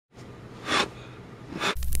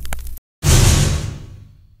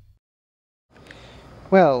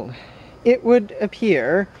Well, it would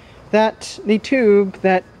appear that the tube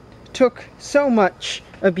that took so much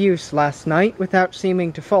abuse last night without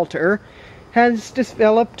seeming to falter has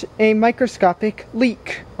developed a microscopic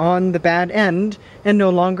leak on the bad end and no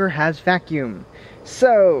longer has vacuum.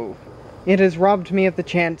 So, it has robbed me of the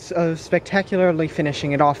chance of spectacularly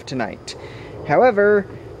finishing it off tonight. However,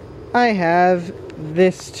 I have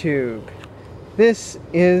this tube. This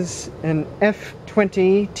is an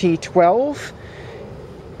F20T12.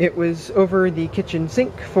 It was over the kitchen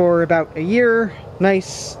sink for about a year.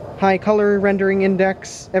 Nice high color rendering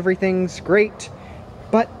index, everything's great,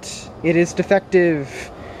 but it is defective.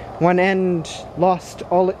 One end lost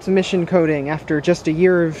all its emission coding after just a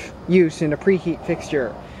year of use in a preheat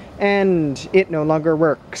fixture, and it no longer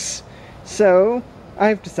works. So,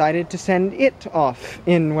 I've decided to send it off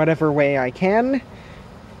in whatever way I can.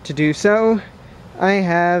 To do so, I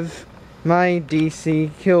have my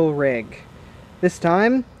DC kill rig. This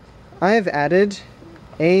time, I've added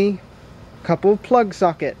a couple plug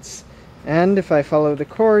sockets, and if I follow the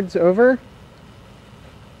cords over,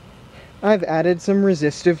 I've added some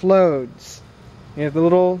resistive loads. We have the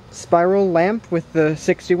little spiral lamp with the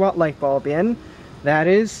 60-watt light bulb in. That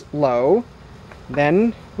is low.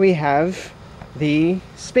 Then we have the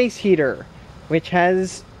space heater, which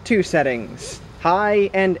has two settings, high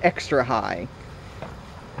and extra high.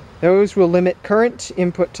 Those will limit current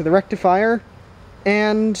input to the rectifier,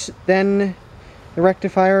 and then the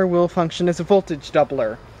rectifier will function as a voltage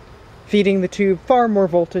doubler, feeding the tube far more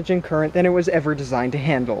voltage and current than it was ever designed to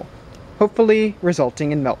handle, hopefully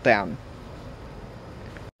resulting in meltdown.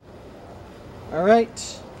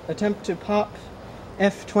 Alright, attempt to pop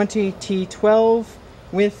F20T12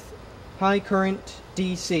 with high current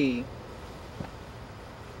DC.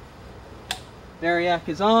 Variac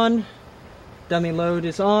is on, dummy load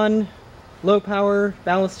is on, low power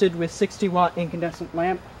ballasted with 60-watt incandescent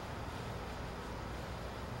lamp.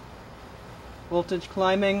 Voltage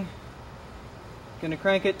climbing. Gonna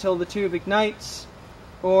crank it till the tube ignites,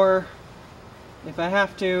 or if I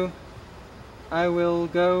have to, I will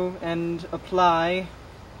go and apply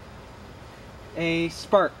a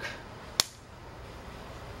spark.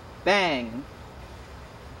 Bang!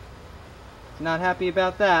 Not happy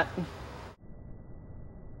about that.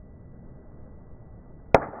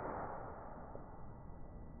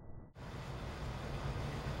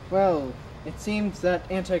 Well, it seems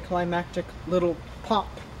that anticlimactic little pop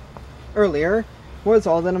earlier was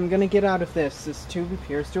all that I'm gonna get out of this. This tube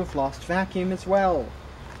appears to have lost vacuum as well.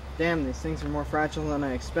 Damn, these things are more fragile than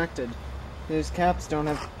I expected. These caps don't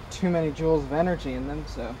have too many joules of energy in them,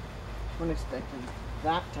 so I wasn't expecting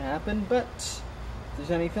that to happen, but if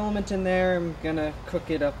there's any filament in there, I'm gonna cook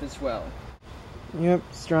it up as well. Yep,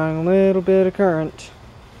 it's drawing a little bit of current.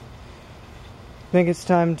 I think it's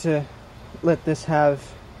time to let this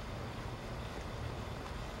have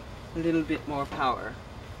a little bit more power.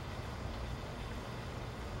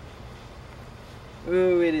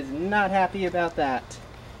 Ooh, it is not happy about that.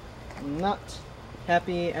 Not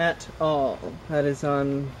happy at all. That is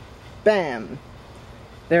on... Bam!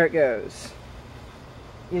 There it goes.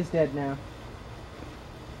 Is dead now.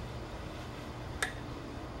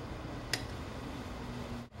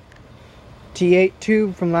 T8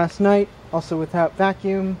 tube from last night, also without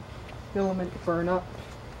vacuum. Filament burn up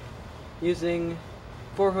using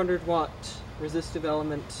 400-watt resistive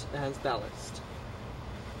element as ballast.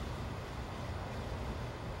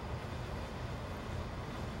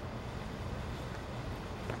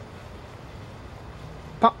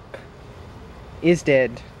 Pop is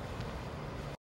dead.